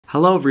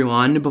Hello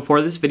everyone,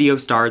 before this video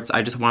starts,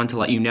 I just wanted to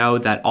let you know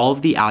that all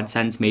of the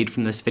AdSense made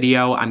from this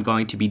video, I'm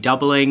going to be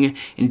doubling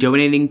and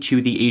donating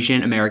to the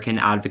Asian American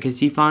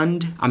Advocacy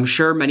Fund. I'm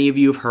sure many of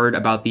you have heard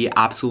about the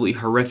absolutely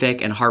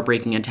horrific and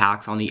heartbreaking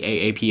attacks on the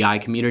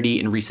AAPI community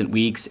in recent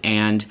weeks,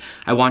 and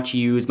I want to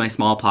use my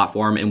small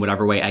platform in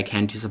whatever way I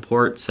can to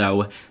support,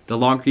 so the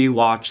longer you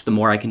watch, the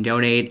more I can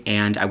donate,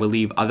 and I will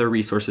leave other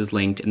resources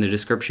linked in the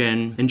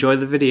description. Enjoy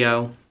the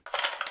video.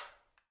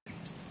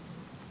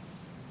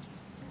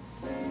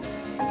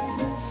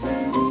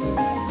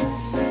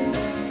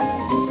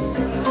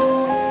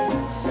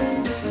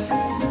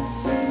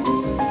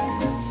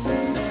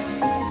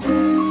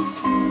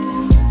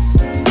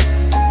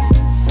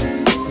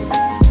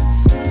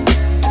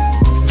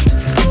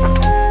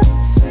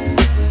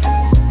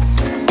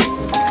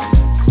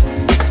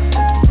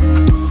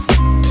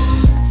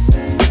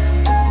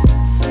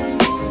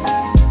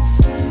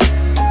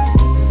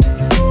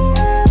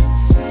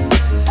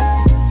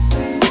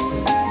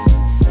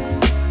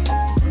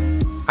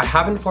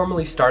 I haven't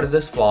formally started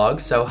this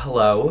vlog, so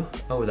hello.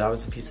 Oh, that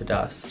was a piece of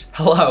dust.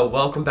 Hello,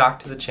 welcome back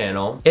to the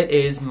channel. It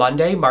is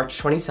Monday, March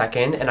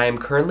 22nd, and I am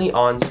currently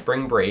on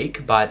spring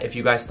break, but if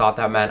you guys thought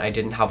that meant I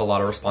didn't have a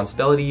lot of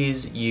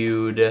responsibilities,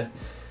 you'd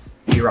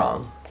be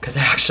wrong, because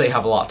I actually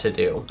have a lot to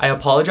do. I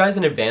apologize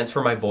in advance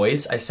for my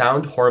voice. I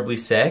sound horribly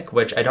sick,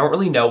 which I don't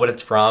really know what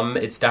it's from.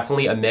 It's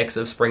definitely a mix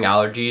of spring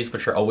allergies,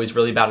 which are always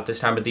really bad at this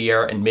time of the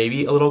year, and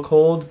maybe a little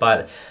cold,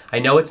 but I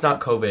know it's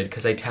not COVID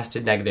because I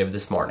tested negative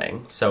this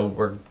morning, so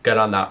we're good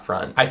on that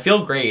front. I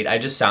feel great, I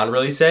just sound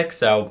really sick,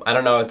 so I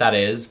don't know what that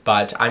is,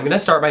 but I'm gonna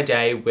start my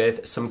day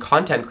with some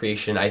content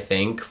creation, I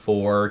think,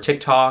 for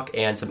TikTok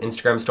and some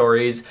Instagram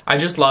stories. I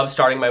just love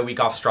starting my week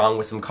off strong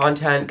with some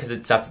content because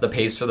it sets the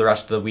pace for the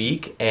rest of the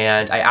week,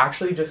 and I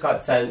actually just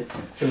got sent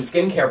some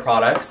skincare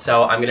products,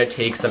 so I'm gonna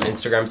take some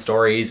Instagram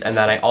stories, and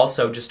then I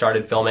also just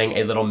started filming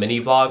a little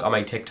mini vlog on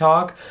my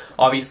TikTok.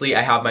 Obviously,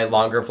 I have my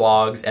longer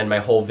vlogs and my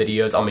whole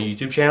videos on my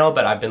YouTube channel,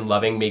 but I've been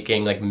loving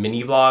making like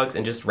mini vlogs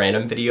and just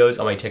random videos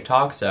on my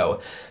TikTok, so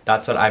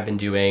that's what I've been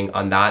doing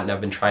on that, and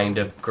I've been trying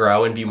to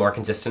grow and be more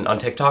consistent on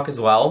TikTok as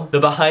well. The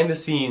behind the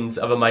scenes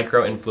of a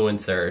micro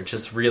influencer,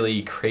 just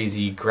really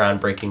crazy,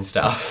 groundbreaking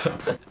stuff.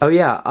 Oh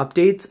yeah,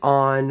 updates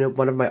on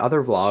one of my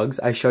other vlogs.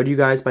 I showed you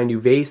guys my new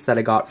vase that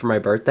I got for my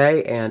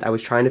birthday, and I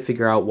was trying to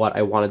figure out what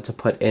I wanted to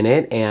put in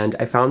it, and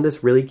I found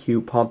this really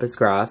cute pampas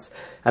grass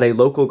at a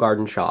local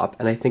garden shop,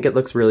 and I think it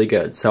looks really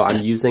good, so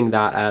I'm using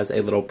that as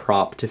a little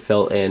prop to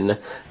fill in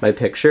my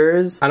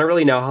pictures. I don't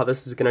really know how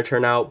this is gonna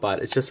turn out, but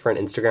it's just for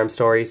an Instagram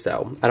story,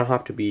 so I don't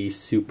have to be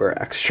super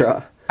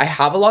extra. I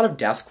have a lot of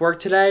desk work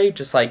today,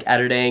 just like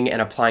editing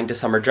and applying to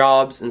summer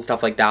jobs and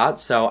stuff like that,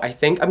 so I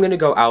think I'm gonna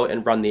go out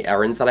and run the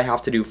errands that I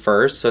have to do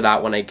first so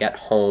that when I get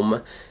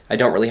home, I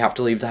don't really have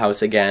to leave the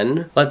house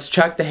again. Let's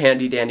check the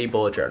handy dandy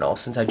bullet journal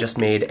since I just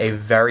made a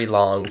very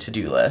long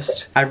to-do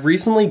list. I've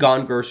recently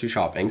gone grocery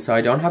shopping, so I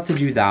don't have to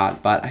do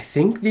that, but I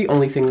think the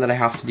only thing that I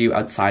have to do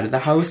outside of the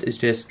house is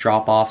just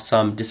drop off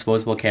some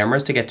disposable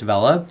cameras to get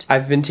developed.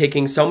 I've been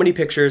taking so many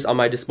pictures on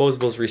my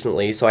disposables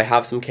recently, so I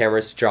have some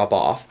cameras to drop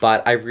off,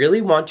 but I really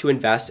want to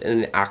invest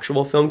in an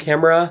actual film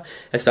camera,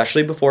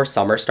 especially before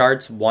summer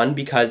starts. One,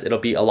 because it'll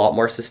be a lot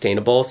more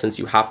sustainable since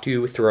you have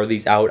to throw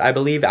these out, I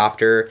believe,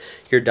 after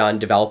you're done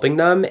developing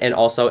them, and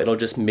also it'll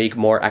just make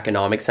more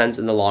economic sense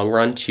in the long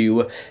run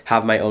to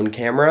have my own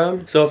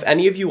camera. So if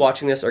any of you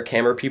watching this are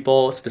camera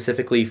people,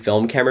 specifically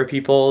film camera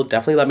people,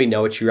 definitely let me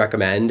know what you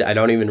recommend. I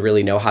don't even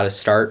really know how to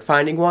start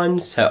finding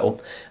one,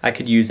 so I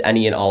could use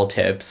any and all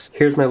tips.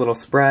 Here's my little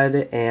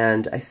spread,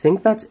 and I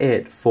think that's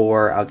it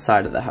for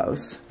outside of the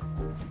house.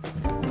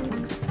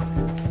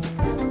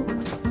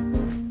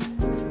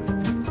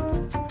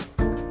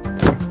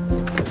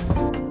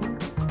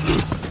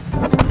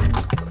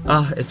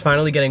 It's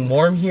finally getting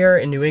warm here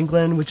in New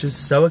England, which is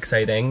so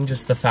exciting.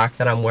 Just the fact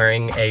that I'm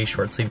wearing a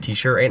short sleeve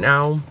t-shirt right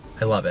now,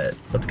 I love it.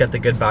 Let's get the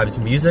good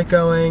vibes music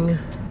going.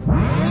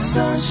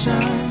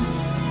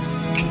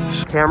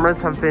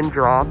 Cameras have been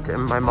dropped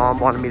and my mom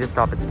wanted me to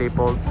stop at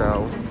Staples,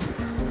 so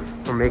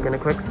we're making a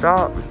quick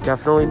stop.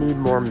 Definitely need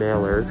more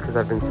mailers because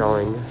I've been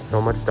selling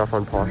so much stuff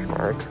on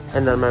Poshmark.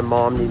 And then my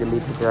mom needed me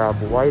to grab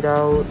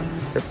whiteout.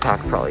 This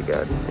pack's probably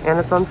good. And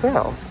it's on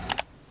sale.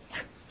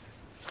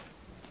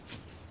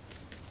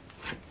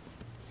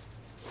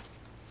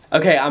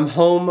 Okay, I'm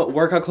home,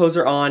 workout clothes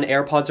are on,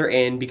 AirPods are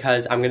in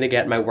because I'm gonna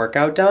get my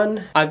workout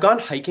done. I've gone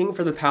hiking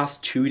for the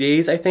past 2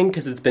 days, I think,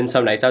 because it's been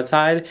so nice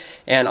outside,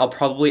 and I'll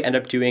probably end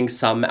up doing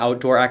some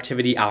outdoor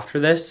activity after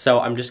this, so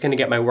I'm just gonna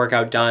get my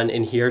workout done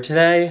in here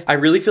today. I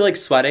really feel like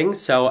sweating,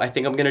 so I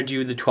think I'm gonna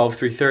do the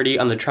 12-3-30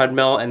 on the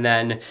treadmill and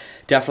then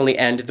definitely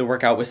end the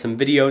workout with some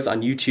videos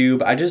on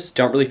YouTube. I just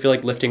don't really feel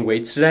like lifting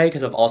weights today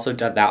because I've also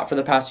done that for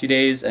the past few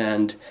days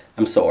and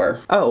I'm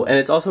sore. Oh, and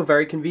it's also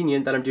very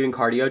convenient that I'm doing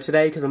cardio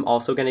today because I'm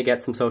also gonna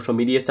get some social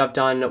media stuff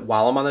done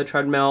while I'm on the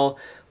treadmill,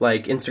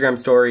 like Instagram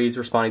stories,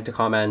 responding to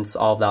comments,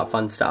 all of that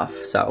fun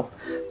stuff. So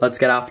let's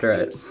get after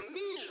it.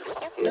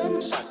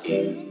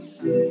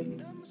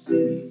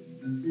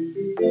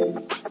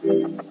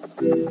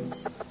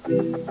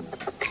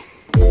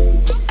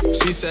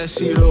 She said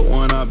she the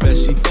one, I bet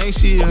she thinks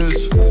she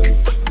is.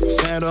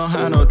 Saying don't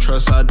have no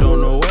trust, I don't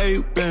know where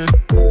you been.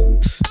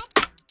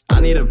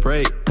 I need a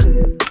break,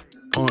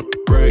 on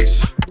the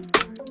brakes.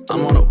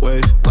 I'm on a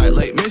wave, like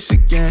Lake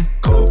Michigan,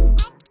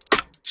 cold.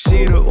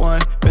 She the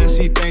one, bet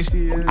she thinks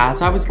she is.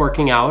 As I was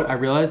working out, I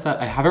realized that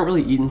I haven't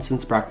really eaten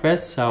since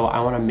breakfast, so I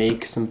want to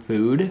make some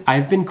food.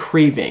 I've been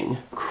craving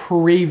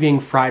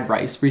fried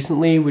rice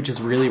recently, which is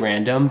really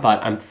random,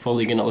 but I'm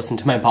fully gonna listen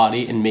to my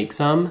body and make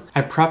some.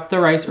 I prepped the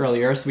rice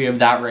earlier, so we have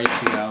that ready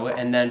to go.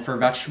 And then for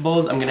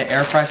vegetables, I'm gonna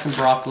air fry some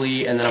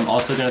broccoli, and then I'm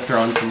also gonna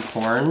throw in some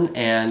corn,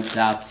 and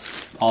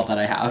that's all that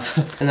I have.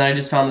 And then I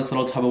just found this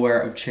little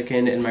Tupperware of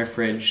chicken in my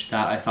fridge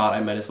that I thought I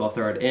might as well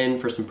throw it in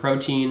for some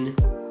protein.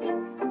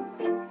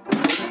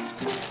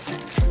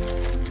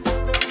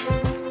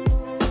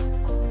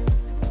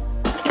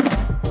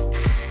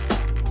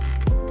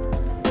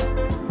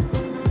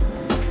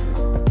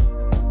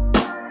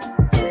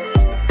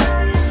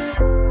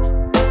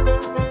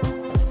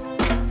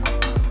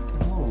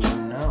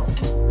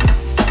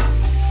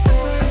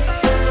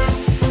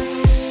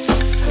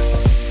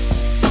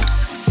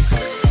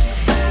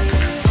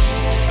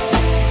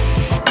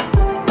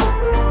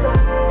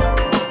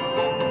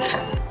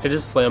 I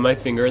just slammed my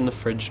finger in the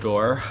fridge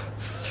door.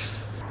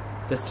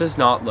 This does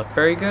not look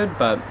very good,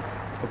 but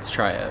let's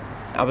try it.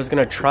 I was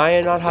gonna try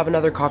and not have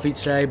another coffee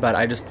today, but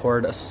I just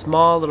poured a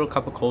small little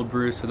cup of cold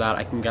brew so that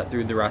I can get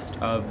through the rest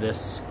of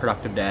this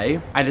productive day.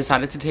 I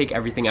decided to take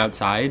everything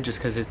outside just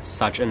because it's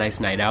such a nice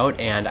night out,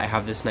 and I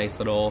have this nice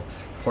little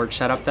porch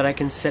setup that I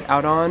can sit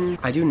out on.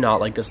 I do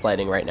not like this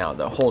lighting right now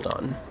though, hold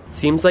on.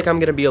 Seems like I'm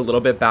gonna be a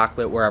little bit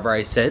backlit wherever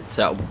I sit,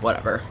 so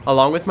whatever.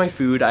 Along with my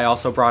food, I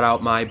also brought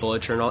out my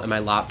bullet journal and my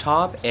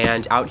laptop,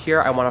 and out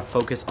here I wanna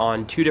focus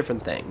on two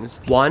different things.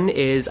 One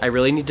is I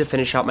really need to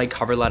finish out my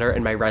cover letter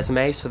and my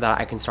resume so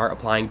that I can start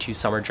applying to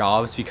summer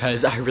jobs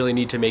because I really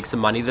need to make some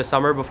money this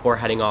summer before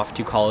heading off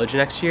to college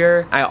next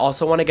year. I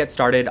also wanna get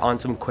started on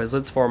some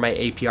Quizlets for my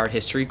AP Art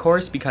History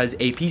course because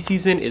AP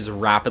season is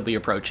rapidly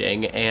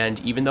approaching,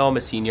 and even though I'm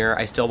a senior,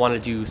 I still wanna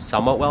do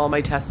somewhat well on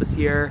my test this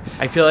year.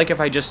 I feel like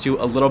if I just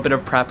do a little bit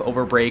of prep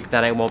over break,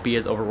 then I won't be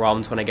as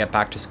overwhelmed when I get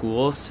back to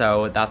school,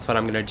 so that's what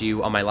I'm gonna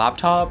do on my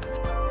laptop.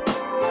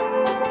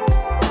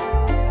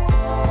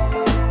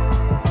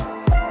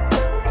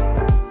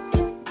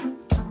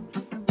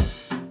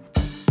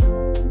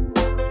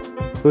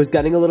 It was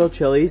getting a little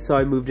chilly, so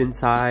I moved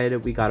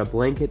inside. We got a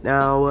blanket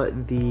now.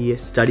 The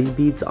study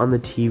beats on the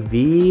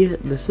TV.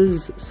 This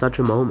is such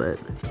a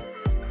moment.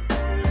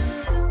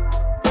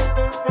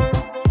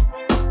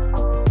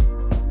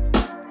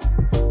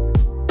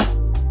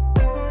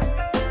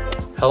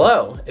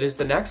 Hello, it is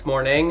the next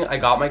morning. I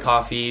got my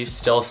coffee,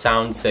 still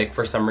sound sick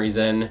for some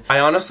reason. I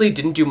honestly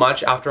didn't do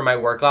much after my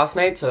work last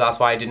night, so that's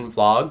why I didn't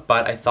vlog,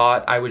 but I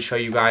thought I would show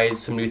you guys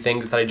some new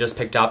things that I just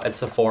picked up at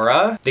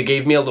Sephora. They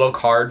gave me a little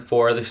card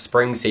for the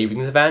spring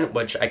savings event,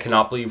 which I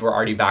cannot believe we're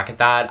already back at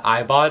that.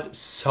 I bought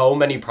so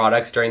many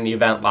products during the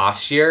event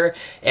last year,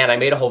 and I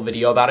made a whole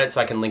video about it so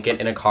I can link it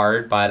in a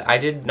card, but I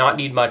did not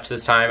need much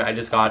this time. I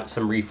just got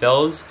some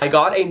refills. I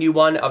got a new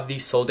one of the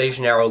Sol de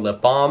Janeiro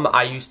lip balm.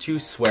 I used to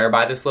swear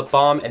by this lip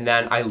balm, and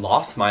then I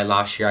lost mine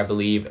last year, I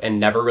believe, and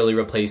never really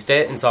replaced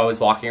it. And so I was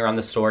walking around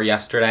the store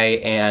yesterday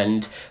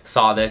and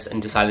saw this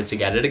and decided to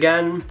get it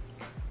again.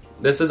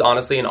 This is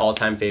honestly an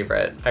all-time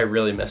favorite. I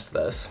really missed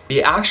this.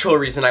 The actual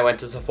reason I went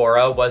to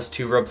Sephora was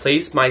to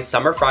replace my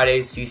Summer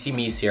Fridays CC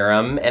Me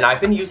serum, and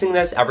I've been using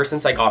this ever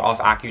since I got off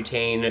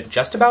Accutane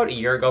just about a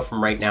year ago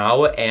from right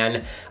now,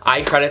 and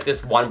I credit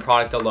this one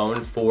product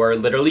alone for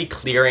literally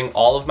clearing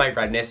all of my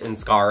redness and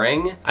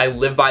scarring. I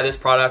live by this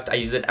product, I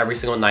use it every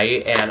single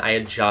night, and I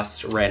had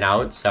just ran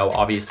out, so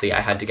obviously I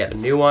had to get a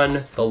new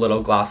one. The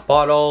little glass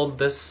bottle.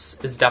 This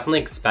is definitely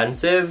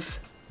expensive,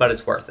 but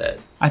it's worth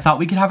it. I thought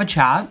we could have a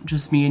chat,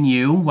 just me and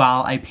you,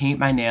 while I paint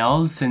my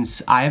nails,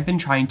 since I have been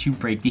trying to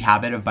break the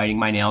habit of biting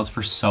my nails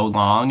for so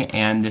long,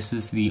 and this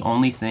is the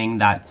only thing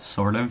that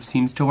sort of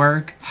seems to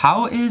work.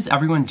 How is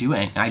everyone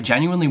doing? I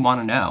genuinely want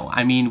to know.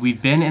 I mean,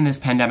 we've been in this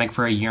pandemic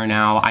for a year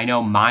now. I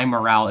know my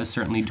morale is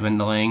certainly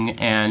dwindling,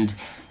 and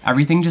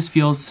everything just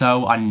feels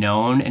so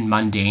unknown and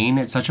mundane.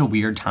 It's such a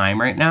weird time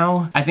right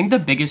now. I think the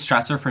biggest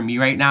stressor for me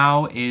right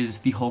now is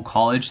the whole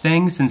college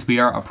thing, since we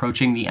are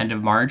approaching the end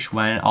of March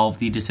when all of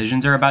the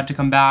decisions are about to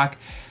come back.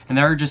 And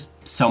there are just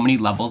so many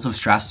levels of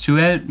stress to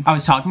it. I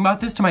was talking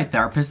about this to my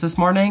therapist this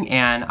morning,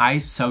 and I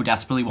so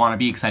desperately want to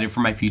be excited for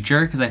my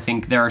future because I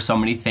think there are so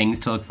many things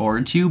to look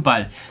forward to,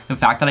 but the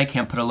fact that I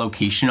can't put a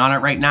location on it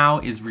right now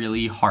is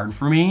really hard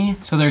for me.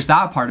 So there's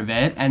that part of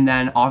it, and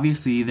then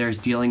obviously there's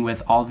dealing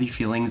with all the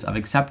feelings of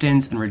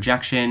acceptance and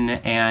rejection,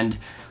 and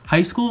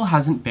high school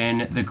hasn't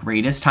been the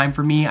greatest time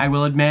for me, I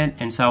will admit,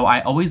 and so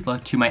I always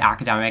look to my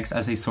academics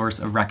as a source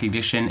of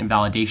recognition and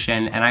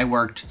validation, and I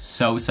worked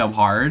so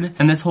hard.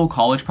 And this whole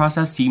college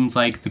process seems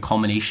like the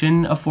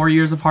culmination of 4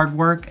 years of hard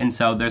work, and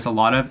so there's a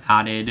lot of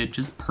added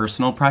just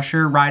personal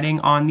pressure riding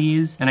on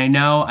these. And I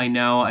know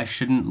I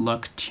shouldn't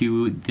look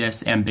to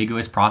this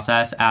ambiguous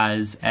process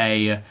as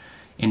a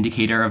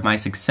indicator of my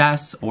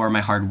success or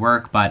my hard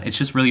work, but it's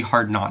just really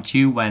hard not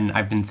to when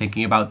I've been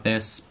thinking about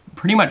this,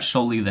 pretty much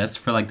solely this,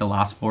 for like the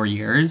last 4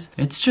 years.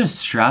 It's just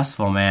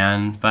stressful,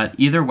 man. But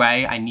either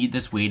way, I need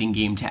this waiting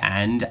game to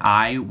end.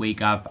 I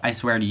wake up, I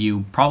swear to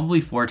you,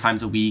 probably 4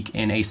 times a week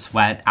in a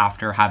sweat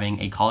after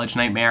having a college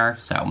nightmare,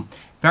 so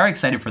very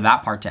excited for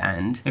that part to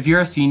end. If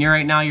you're a senior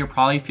right now, you're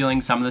probably feeling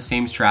some of the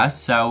same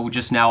stress, so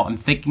just know I'm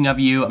thinking of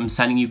you, I'm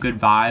sending you good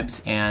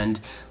vibes, and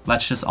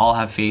let's just all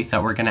have faith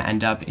that we're gonna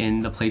end up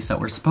in the place that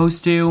we're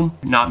supposed to.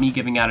 Not me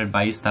giving out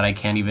advice that I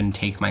can't even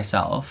take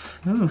myself.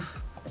 Oof.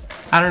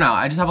 I don't know,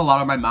 I just have a lot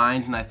on my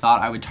mind and I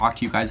thought I would talk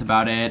to you guys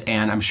about it,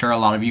 and I'm sure a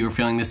lot of you are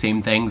feeling the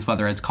same things,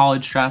 whether it's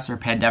college stress or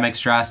pandemic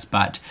stress,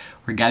 but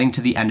we're getting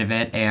to the end of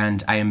it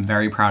and I am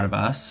very proud of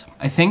us.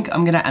 I think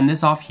I'm gonna end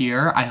this off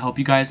here. I hope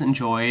you guys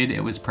enjoyed.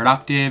 It was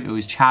productive, it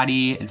was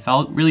chatty, it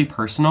felt really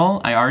personal.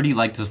 I already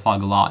like this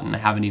vlog a lot and I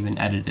haven't even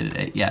edited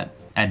it yet.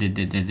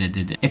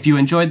 If you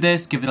enjoyed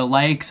this, give it a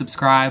like,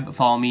 subscribe,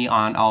 follow me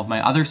on all of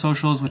my other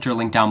socials, which are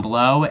linked down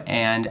below,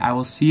 and I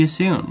will see you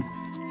soon.